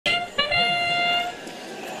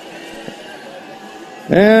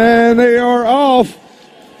And they are off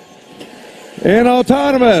in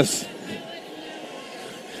autonomous.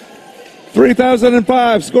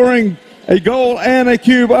 3005 scoring a goal and a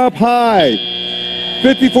cube up high.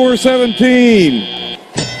 54-17.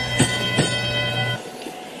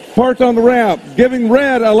 Parked on the ramp, giving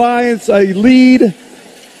Red Alliance a lead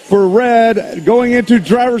for Red going into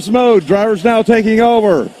driver's mode. Drivers now taking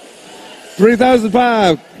over.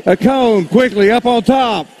 3005, a cone quickly up on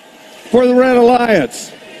top for the Red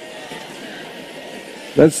Alliance.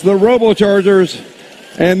 That's the Robochargers,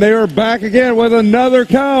 and they are back again with another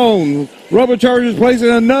cone. Robochargers placing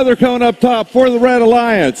another cone up top for the Red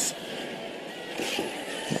Alliance.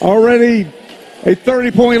 Already a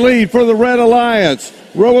 30-point lead for the Red Alliance.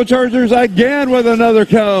 Robochargers again with another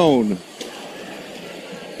cone.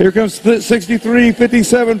 Here comes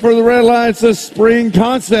 63-57 for the Red Alliance. The spring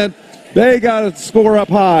constant. They got a score up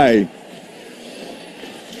high.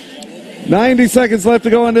 90 seconds left to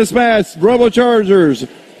go in this match. Robochargers,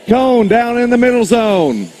 cone down in the middle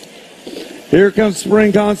zone. Here comes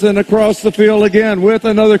Spring Constant across the field again with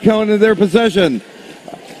another cone in their possession,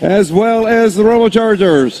 as well as the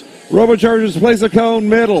Robochargers. Robochargers place a cone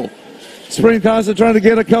middle. Spring Constant trying to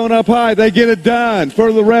get a cone up high. They get it done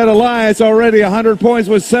for the Red Alliance. Already 100 points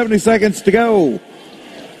with 70 seconds to go.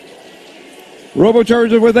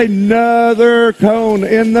 Robocharger with another cone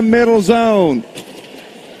in the middle zone.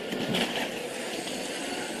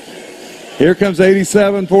 Here comes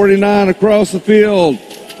 87-49 across the field.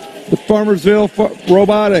 The Farmersville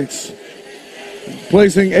Robotics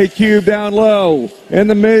placing a cube down low. In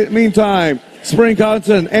the meantime, Spring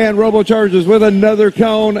Constant and Robochargers with another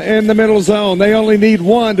cone in the middle zone. They only need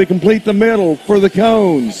one to complete the middle for the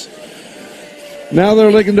cones. Now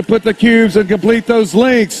they're looking to put the cubes and complete those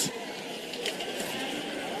links.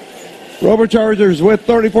 Robochargers with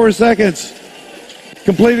 34 seconds.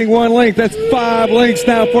 Completing one link. That's 5 links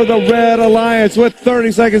now for the Red Alliance with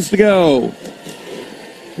 30 seconds to go.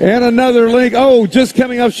 And another link. Oh, just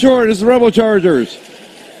coming up short is the Robochargers.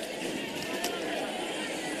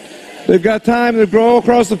 They've got time to go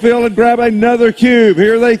across the field and grab another cube.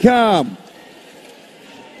 Here they come.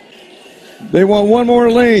 They want one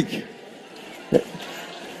more link.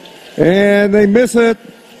 And they miss it.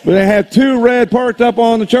 But they have 2 red parked up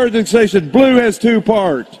on the charging station. Blue has 2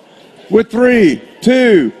 parked. With 3,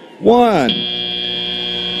 2, 1.